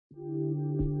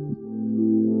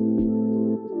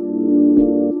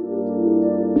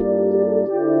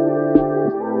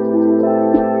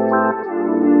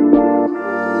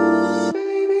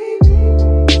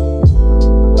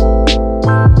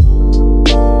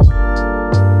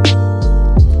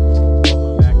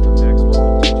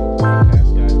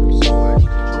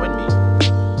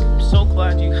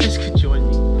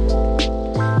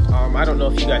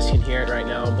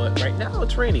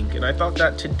thought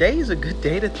that today is a good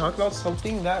day to talk about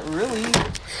something that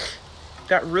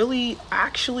really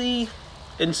actually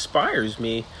inspires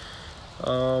me.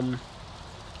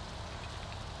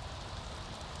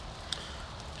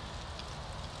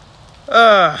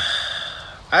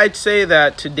 I'd say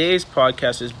that today's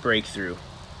podcast is Breakthrough.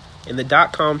 In the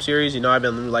 .com series, I've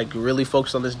been really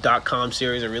focused on this .com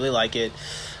series. I really like it.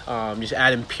 Just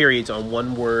adding periods on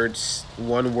one word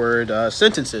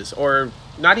sentences, or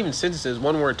not even sentences,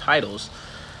 one word titles.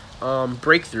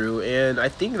 Breakthrough. And I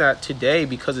think that today,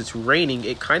 because it's raining,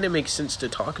 it kind of makes sense to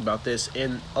talk about this.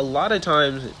 And a lot of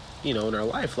times, in our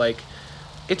life,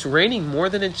 it's raining more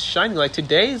than it's shining.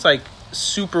 Today is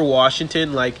super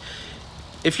Washington.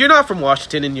 If you're not from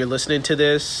Washington and you're listening to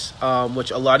this, which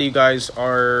a lot of you guys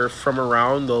are from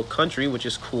around the country, which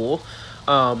is cool.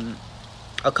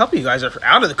 A couple of you guys are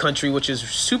out of the country, which is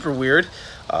super weird.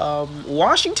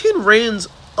 Washington rains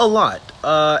a lot.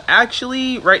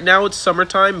 Actually, right now it's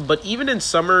summertime, but even in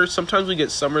summer, sometimes we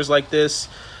get summers like this.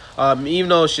 Even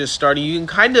though it's just starting, you can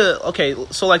kind of,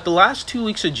 the last 2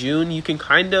 weeks of June, you can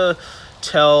kind of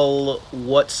tell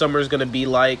what summer is going to be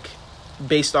like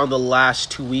based on the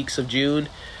last 2 weeks of June.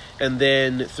 And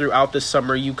then throughout the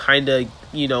summer, you kind of,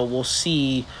 will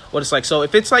see what it's like. So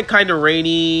if it's kind of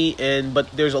rainy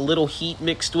but there's a little heat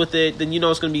mixed with it, then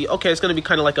it's going to be, it's going to be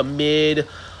kind of like a mid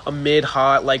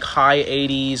hot, high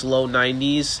 80s, low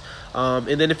 90s.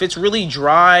 And then if it's really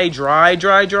dry,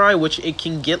 which it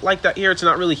can get like that here, it's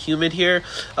not really humid here,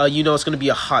 it's going to be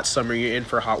a hot summer. You're in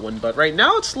for a hot one. But right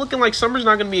now it's looking like summer's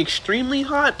not going to be extremely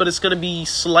hot, but it's going to be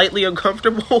slightly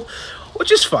uncomfortable, which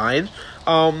is fine.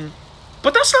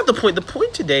 But that's not the point. The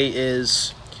point today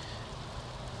is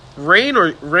rain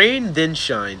then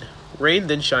shine. Rain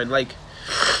then shine. I'm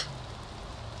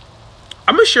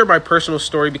going to share my personal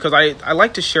story because I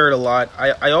like to share it a lot.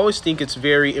 I always think it's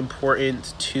very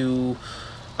important to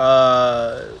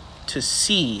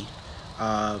see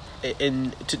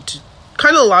and to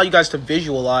kind of allow you guys to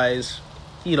visualize,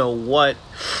 what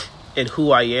and who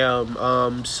I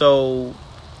am. So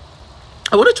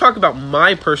I want to talk about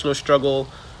my personal struggle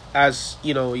as,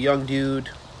 a young dude.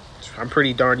 I'm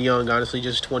pretty darn young, honestly,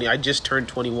 just 20. I just turned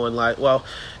 21.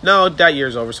 No, that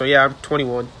year's over. So yeah, I'm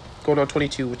 21, going on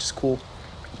 22, which is cool.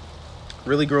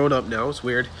 Really growing up now. It's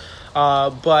weird.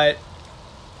 But,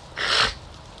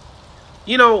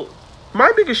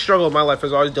 my biggest struggle in my life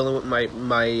is always dealing with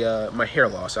my hair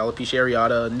loss, alopecia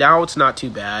areata. Now it's not too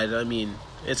bad. I mean,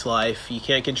 it's life. You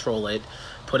can't control it.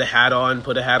 Put a hat on,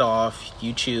 put a hat off.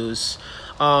 You choose.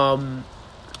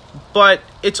 But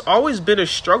it's always been a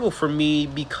struggle for me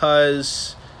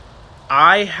because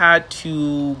I had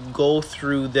to go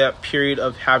through that period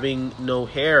of having no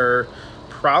hair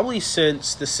probably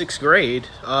since the 6th grade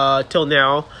till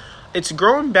now. It's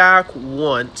grown back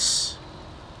once.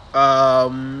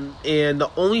 And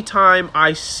the only time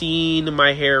I seen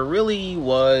my hair really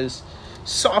was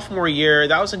sophomore year.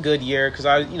 That was a good year because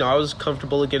I was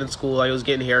comfortable again in school. I was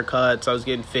getting haircuts, I was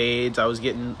getting fades, I was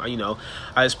getting,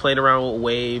 I was playing around with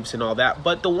waves and all that.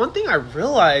 But the one thing I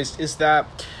realized is that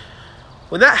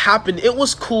when that happened, it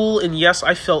was cool, and yes,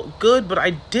 I felt good, but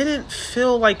I didn't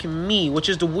feel like me, which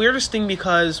is the weirdest thing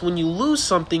because when you lose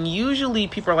something, usually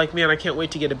people are like, man, I can't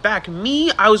wait to get it back. Me,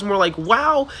 I was more like,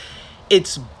 wow,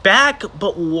 it's back,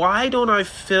 but why don't I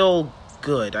feel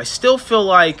good? I still feel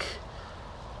like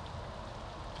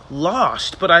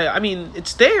lost, but I mean,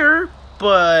 it's there,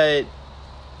 but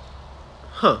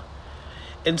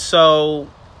and so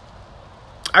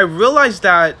I realized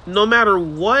that no matter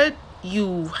what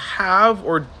you have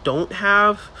or don't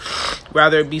have,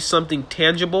 rather it be something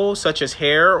tangible such as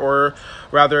hair, or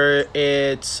rather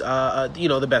it's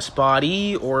the best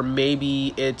body, or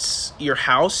maybe it's your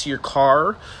house, your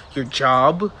car, your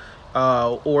job,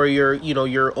 or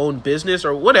your own business,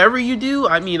 or whatever you do.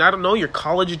 I mean, I don't know, your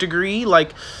college degree.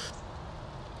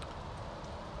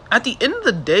 At the end of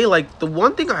the day, the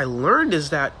one thing I learned is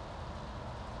that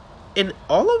in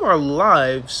all of our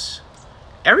lives,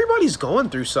 everybody's going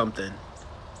through something.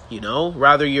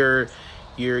 Rather you're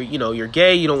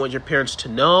gay, you don't want your parents to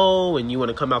know, and you want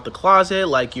to come out the closet,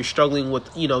 you're struggling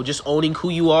with, just owning who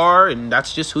you are, and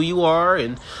that's just who you are,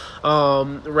 and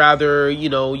rather,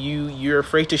 you're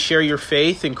afraid to share your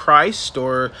faith in Christ,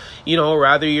 or,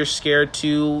 rather you're scared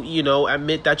to,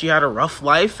 admit that you had a rough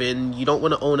life and you don't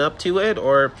want to own up to it,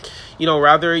 or,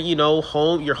 rather, your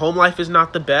home life is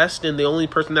not the best, and the only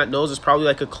person that knows is probably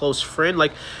a close friend.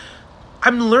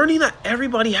 I'm learning that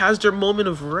everybody has their moment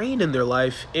of rain in their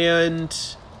life, and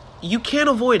you can't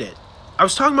avoid it. I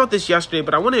was talking about this yesterday,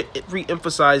 but I want to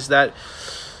re-emphasize that.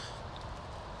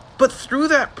 But through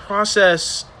that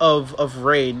process of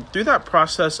rain, through that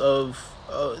process of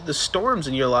the storms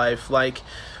in your life, like,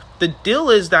 the deal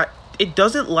is that it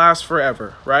doesn't last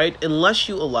forever, right? Unless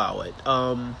you allow it.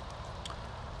 I'm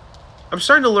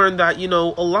starting to learn that, a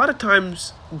lot of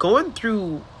times going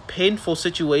through painful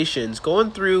situations,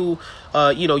 going through,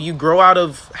 you grow out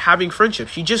of having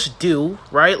friendships. You just do,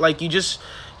 right? Like,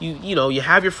 you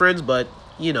have your friends, but,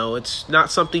 it's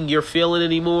not something you're feeling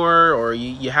anymore, or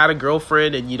you had a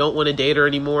girlfriend and you don't want to date her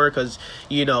anymore because,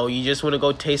 you just want to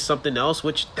go taste something else,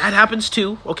 which that happens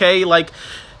too, okay? Like,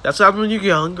 that's what happens when you're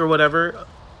young or whatever.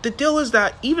 The deal is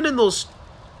that even in those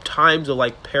times of,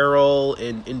 like, peril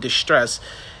and in distress,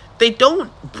 they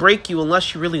don't break you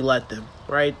unless you really let them,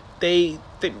 right? They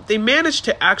manage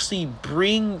to actually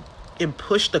bring and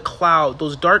push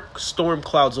those dark storm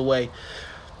clouds away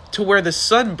to where the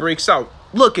sun breaks out.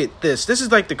 Look at this. This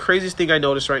is like the craziest thing I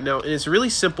noticed right now, and it's really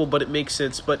simple, but it makes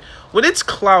sense. But when it's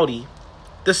cloudy,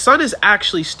 the sun is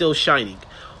actually still shining.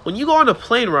 When you go on a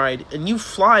plane ride and you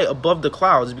fly above the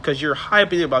clouds because you're high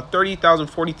up in about 30,000,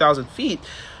 40,000 feet,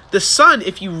 the sun,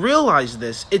 if you realize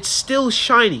this, it's still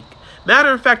shining.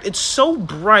 Matter of fact, it's so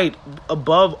bright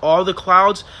above all the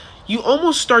clouds, you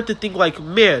almost start to think like,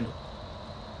 man,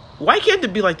 why can't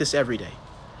it be like this every day?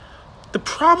 The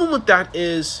problem with that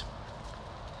is,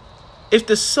 if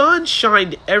the sun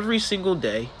shined every single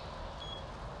day,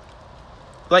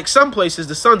 like some places,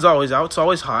 the sun's always out, it's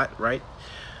always hot, right?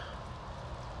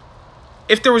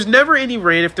 If there was never any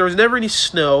rain, if there was never any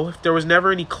snow, if there was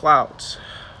never any clouds,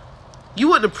 you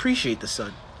wouldn't appreciate the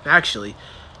sun, actually.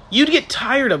 You'd get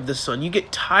tired of the sun. You'd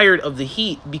get tired of the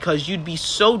heat because you'd be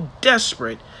so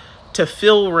desperate to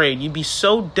feel rain. You'd be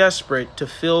so desperate to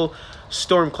feel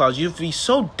storm clouds. You'd be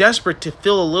so desperate to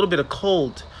feel a little bit of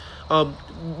cold.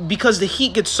 Because the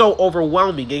heat gets so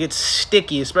overwhelming. It gets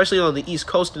sticky, especially on the East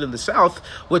Coast and in the South,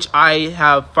 which I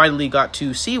have finally got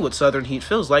to see what Southern heat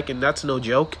feels like, and that's no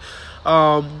joke.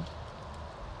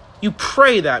 You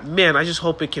pray that, man, I just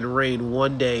hope it can rain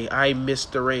one day. I miss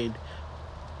the rain.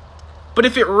 But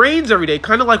if it rains every day,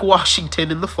 kind of like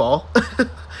Washington in the fall,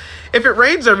 if it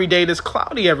rains every day and it's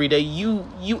cloudy every day,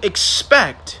 you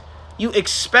expect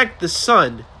the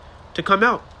sun to come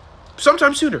out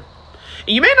sometime sooner.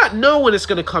 And you may not know when it's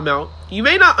going to come out. You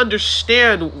may not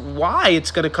understand why it's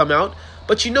going to come out,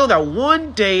 but you know that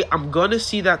one day I'm going to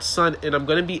see that sun and I'm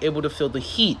going to be able to feel the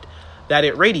heat that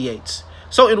it radiates.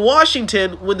 So in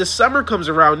Washington, when the summer comes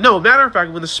around, matter of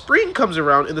fact, when the spring comes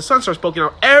around and the sun starts poking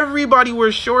out, everybody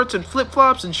wears shorts and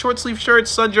flip-flops and short-sleeve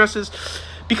shirts, sundresses,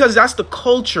 because that's the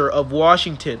culture of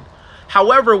Washington.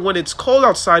 However, when it's cold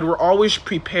outside, we're always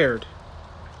prepared.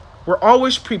 We're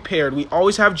always prepared. We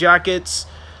always have jackets.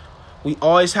 We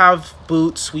always have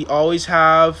boots. We always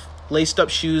have laced-up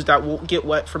shoes that won't get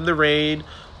wet from the rain.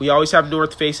 We always have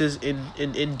North Faces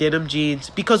in denim jeans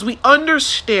because we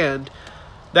understand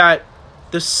that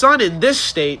the sun in this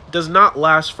state does not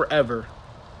last forever.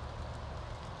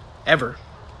 Ever.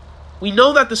 We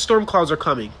know that the storm clouds are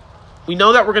coming. We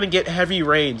know that we're going to get heavy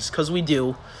rains because we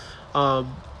do.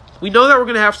 We know that we're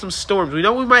going to have some storms. We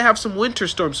know we might have some winter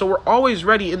storms. So we're always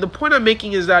ready. And the point I'm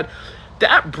making is that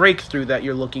breakthrough that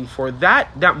you're looking for,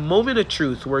 that moment of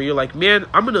truth where you're like, man,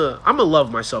 I'm gonna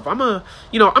love myself. I'm gonna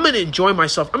enjoy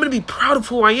myself. I'm gonna be proud of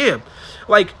who I am.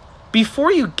 Like,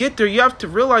 before you get there, you have to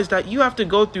realize that you have to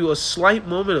go through a slight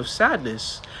moment of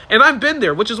sadness. And I've been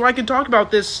there, which is why I can talk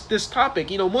about this topic.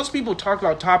 Most people talk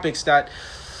about topics that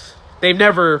they've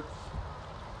never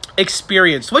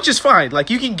experienced, which is fine. Like,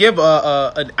 you can give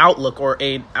an outlook or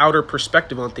an outer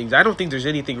perspective on things. I don't think there's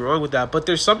anything wrong with that, but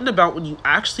there's something about when you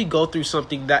actually go through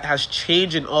something that has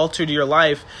changed and altered your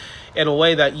life in a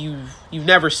way that you've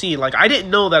never seen. Like, I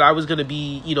didn't know that I was going to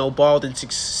be, bald in 6th,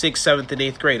 7th, and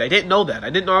 8th grade. I didn't know that. I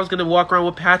didn't know I was going to walk around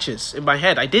with patches in my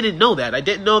head. I didn't know that. I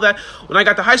didn't know that when I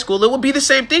got to high school, it would be the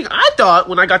same thing. I thought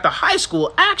when I got to high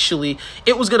school, actually,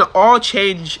 it was going to all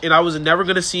change, and I was never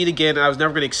going to see it again, and I was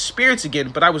never going to experience it again,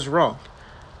 but I was wrong.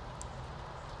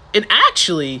 And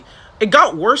actually, it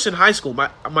got worse in high school. My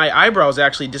eyebrows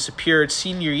actually disappeared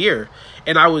senior year.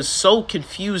 And I was so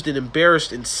confused and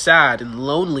embarrassed and sad and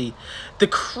lonely. The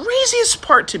craziest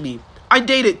part to me, I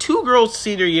dated 2 girls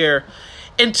senior year.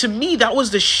 And to me, that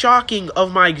was the shocking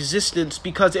of my existence,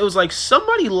 because it was like,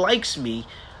 somebody likes me.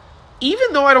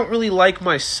 Even though I don't really like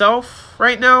myself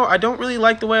right now. I don't really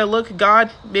like the way I look.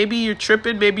 God, maybe you're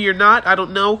tripping. Maybe you're not. I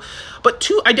don't know. But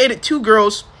I dated 2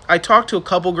 girls. I talked to a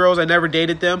couple girls. I never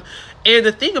dated them. And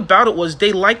the thing about it was,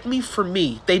 they liked me for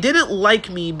me. They didn't like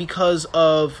me because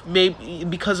of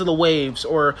the waves,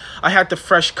 or I had the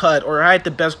fresh cut, or I had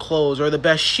the best clothes, or the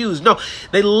best shoes. No,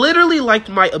 they literally liked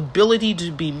my ability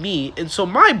to be me. And so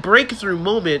my breakthrough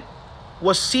moment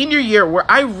was senior year, where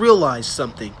I realized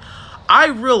something. I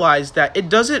realized that it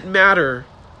doesn't matter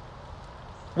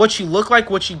what you look like,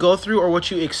 what you go through, or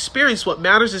what you experience. What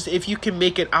matters is if you can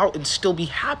make it out and still be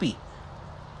happy.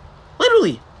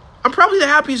 Literally, I'm probably the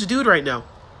happiest dude right now.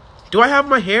 Do I have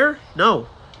my hair? No.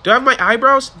 Do I have my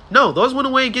eyebrows? No, those went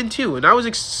away again too. And I was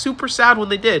super sad when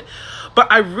they did.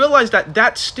 But I realized that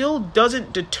that still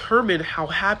doesn't determine how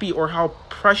happy or how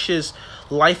precious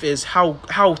life is,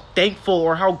 how thankful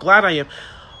or how glad I am.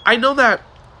 I know that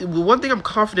one thing I'm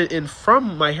confident in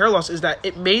from my hair loss is that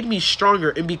it made me stronger.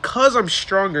 And because I'm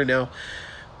stronger now,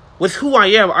 with who I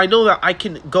am, I know that I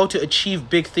can go to achieve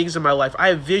big things in my life. I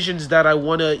have visions that I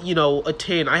want to,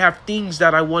 attain. I have things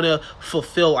that I want to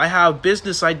fulfill. I have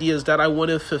business ideas that I want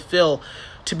to fulfill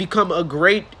to become a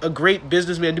great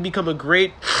businessman, to become a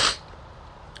great,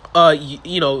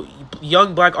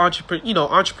 young black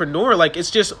entrepreneur. Like,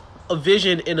 it's just a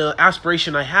vision and an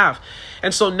aspiration I have.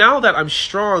 And so now that I'm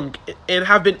strong and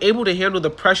have been able to handle the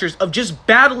pressures of just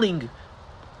battling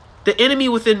the enemy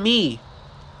within me,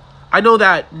 I know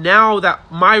that now that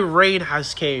my reign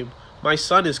has came, my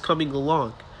son is coming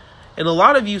along. And a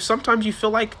lot of you, sometimes you feel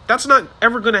like that's not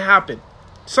ever going to happen.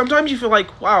 Sometimes you feel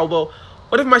like, wow, well,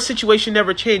 what if my situation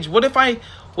never changed? What if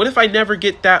I never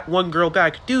get that one girl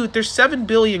back? Dude, there's 7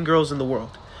 billion girls in the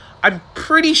world. I'm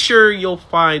pretty sure you'll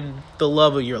find the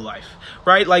love of your life,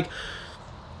 right? Like,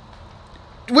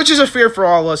 which is a fear for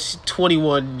all us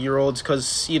 21-year-olds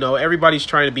because, everybody's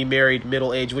trying to be married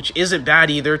middle age, which isn't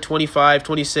bad either. 25,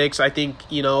 26, I think,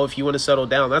 if you want to settle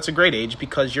down, that's a great age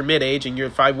because you're mid-age and you're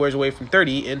 5 years away from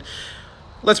 30. And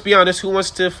let's be honest, who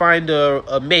wants to find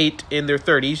a mate in their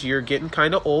 30s? You're getting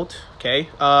kind of old, okay?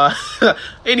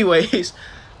 Anyways,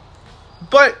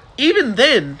 but even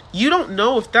then, you don't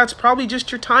know if that's probably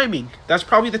just your timing. That's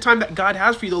probably the time that God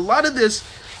has for you. A lot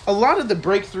of the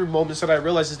breakthrough moments that I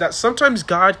realize is that sometimes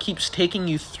God keeps taking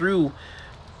you through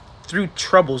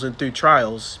troubles and through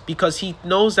trials because he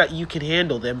knows that you can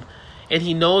handle them, and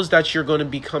he knows that you're going to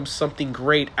become something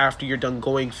great after you're done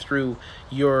going through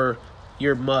your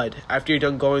mud, after you're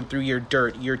done going through your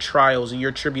dirt, your trials and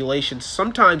your tribulations.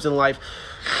 Sometimes in life,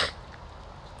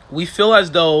 we feel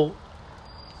as though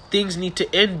things need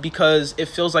to end because it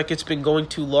feels like it's been going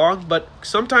too long. But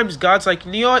sometimes God's like,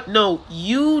 you know what? No,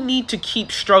 you need to keep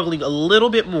struggling a little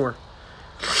bit more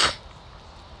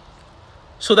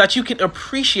so that you can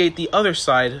appreciate the other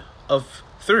side of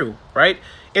through, right?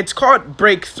 It's called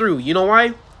breakthrough. You know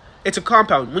why? It's a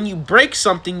compound. When you break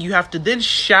something, you have to then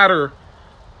shatter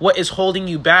what is holding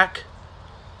you back.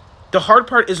 The hard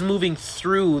part is moving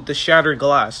through the shattered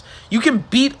glass. You can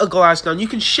beat a glass down. You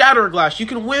can shatter a glass. You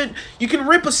can win. You can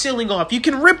rip a ceiling off. You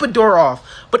can rip a door off.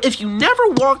 But if you never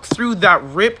walk through that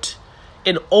ripped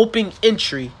and open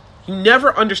entry, you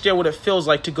never understand what it feels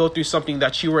like to go through something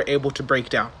that you were able to break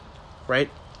down, right?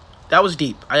 That was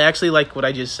deep. I actually like what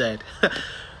I just said.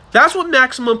 That's what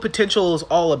Maximum Potential is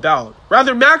all about.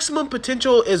 Rather, Maximum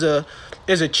Potential is a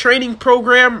training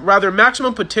program. Rather,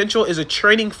 Maximum Potential is a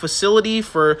training facility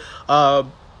for low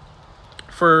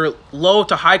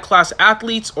to high class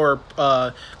athletes or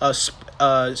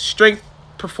strength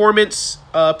performance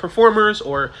performers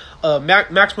or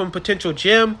Maximum Potential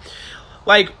gym.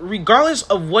 Like, regardless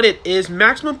of what it is,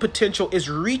 Maximum Potential is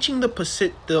reaching the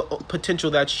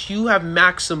potential that you have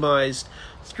maximized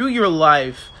through your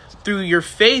life, through your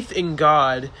faith in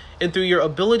God, and through your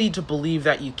ability to believe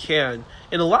that you can.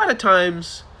 And a lot of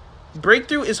times,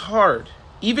 breakthrough is hard.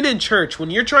 Even in church, when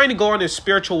you're trying to go on a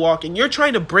spiritual walk and you're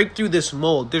trying to break through this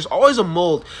mold, there's always a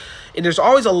mold and there's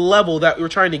always a level that we're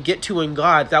trying to get to in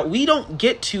God that we don't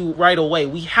get to right away.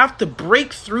 We have to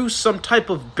break through some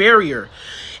type of barrier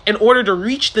in order to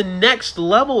reach the next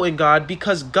level in God,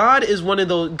 because God is one of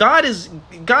those, God is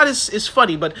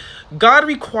funny, but God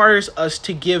requires us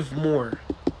to give more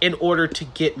in order to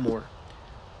get more.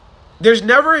 There's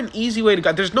never an easy way to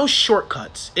God. There's no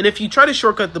shortcuts. And if you try to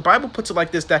shortcut, the Bible puts it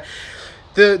like this, that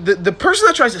the person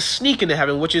that tries to sneak into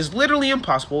heaven, which is literally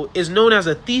impossible, is known as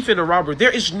a thief and a robber.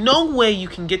 There is no way you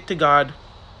can get to God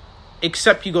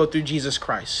except you go through Jesus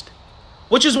Christ.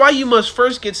 Which is why you must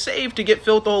first get saved to get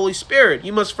filled with the Holy Spirit.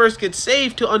 You must first get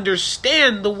saved to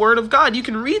understand the Word of God. You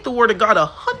can read the Word of God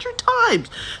 100 times.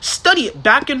 Study it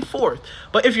back and forth.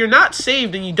 But if you're not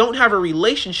saved and you don't have a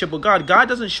relationship with God, God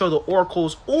doesn't show the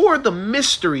oracles or the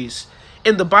mysteries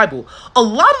in the Bible. A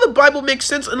lot of the Bible makes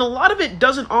sense and a lot of it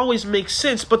doesn't always make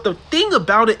sense. But the thing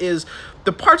about it is,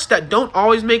 the parts that don't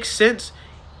always make sense,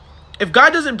 if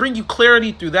God doesn't bring you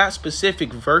clarity through that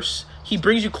specific verse, He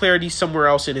brings you clarity somewhere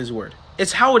else in His Word.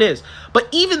 It's how it is. But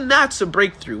even that's a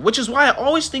breakthrough, which is why I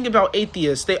always think about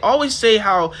atheists. They always say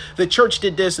how the church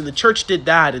did this and the church did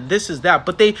that and this is that.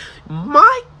 But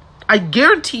I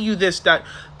guarantee you this, that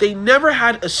they never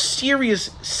had a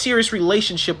serious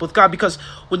relationship with God. Because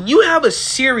when you have a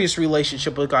serious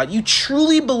relationship with God, you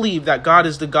truly believe that God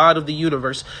is the God of the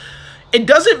universe. It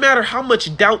doesn't matter how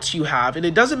much doubts you have, and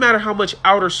it doesn't matter how much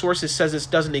outer sources says this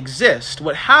doesn't exist.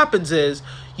 What happens is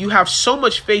you have so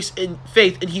much faith,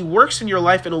 and he works in your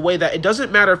life in a way that it doesn't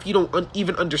matter if you don't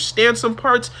even understand some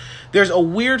parts. There's a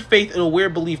weird faith and a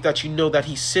weird belief that you know that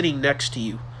he's sitting next to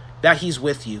you, that he's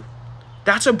with you.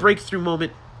 That's a breakthrough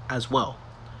moment as well.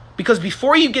 Because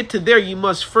before you get to there, you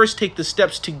must first take the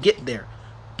steps to get there.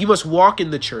 You must walk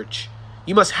in the church.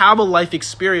 You must have a life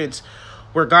experience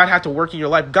where God had to work in your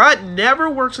life. God never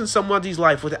works in somebody's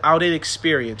life without an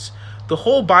experience. The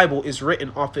whole Bible is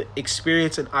written off of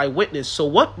experience and eyewitness. So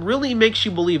what really makes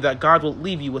you believe that God will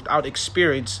leave you without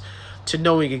experience to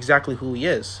knowing exactly who he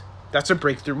is? That's a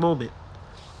breakthrough moment.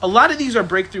 A lot of these are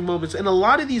breakthrough moments, and a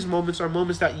lot of these moments are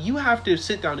moments that you have to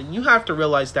sit down and you have to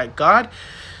realize that God,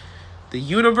 the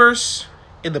universe,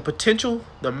 and the potential,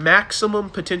 the maximum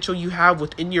potential you have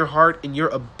within your heart and your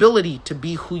ability to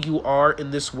be who you are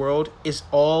in this world is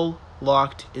all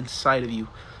locked inside of you.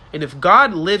 And if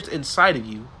God lives inside of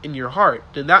you, in your heart,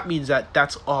 then that means that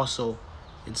that's also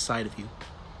inside of you.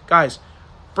 Guys,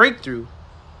 breakthrough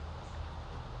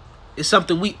is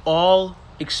something we all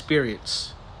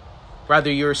experience.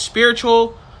 Whether you're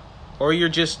spiritual or you're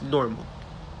just normal.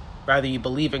 Whether you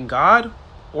believe in God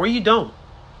or you don't.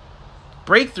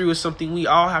 Breakthrough is something we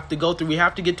all have to go through. We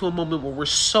have to get to a moment where we're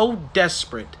so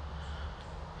desperate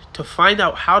to find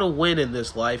out how to win in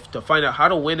this life, to find out how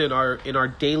to win in our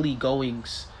daily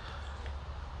goings,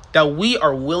 that we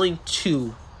are willing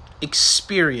to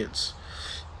experience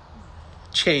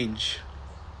change,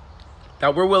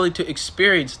 that we're willing to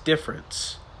experience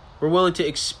difference. We're willing to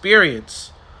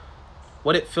experience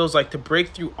what it feels like to break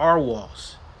through our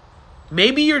walls.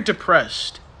 Maybe you're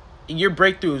depressed and your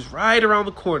breakthrough is right around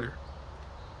the corner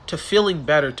to feeling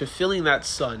better, to feeling that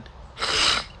sun.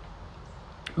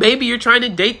 Maybe you're trying to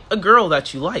date a girl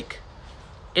that you like,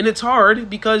 and it's hard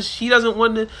because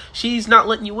she's not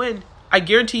letting you in. I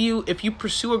guarantee you, if you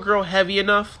pursue a girl heavy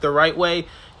enough, the right way,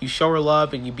 you show her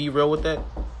love and you be real with it,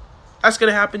 that's going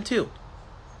to happen too.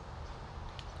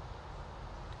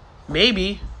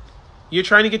 Maybe you're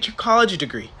trying to get your college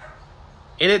degree,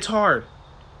 and it's hard,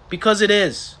 because it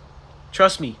is.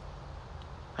 Trust me,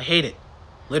 I hate it,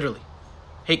 literally.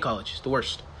 Hate college, it's the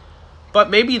worst. But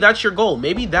maybe that's your goal.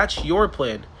 Maybe that's your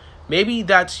plan. Maybe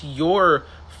that's your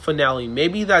finale.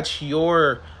 Maybe that's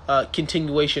your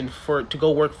continuation to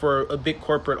go work for a big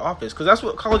corporate office. Because that's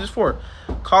what college is for.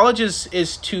 College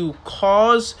is to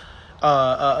cause,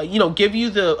 give you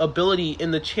the ability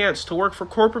and the chance to work for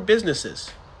corporate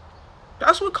businesses.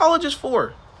 That's what college is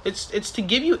for. It's to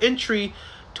give you entry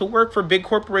to work for big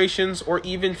corporations or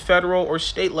even federal or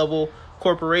state level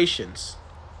corporations.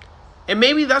 And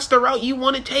maybe that's the route you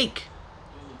want to take.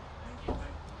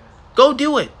 Go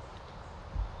do it.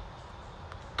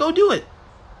 Go do it.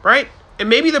 Right? And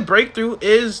maybe the breakthrough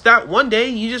is that one day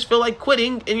you just feel like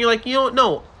quitting and you're like, you know what?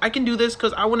 No, I can do this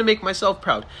because I want to make myself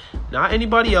proud. Not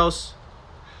anybody else,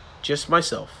 just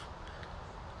myself.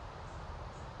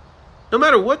 No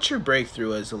matter what your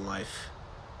breakthrough is in life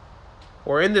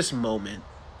or in this moment,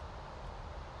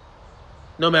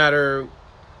 no matter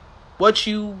what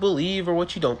you believe or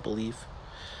what you don't believe,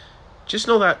 just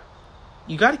know that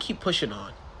you got to keep pushing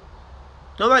on.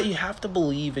 Know that you have to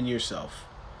believe in yourself,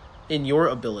 in your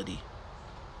ability.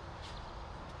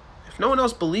 If no one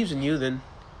else believes in you, then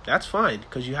that's fine,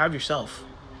 because you have yourself.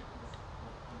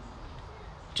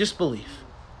 Just believe.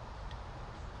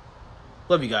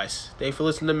 Love you guys. Thanks for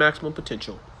listening to Maximum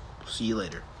Potential. See you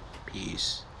later.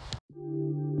 Peace.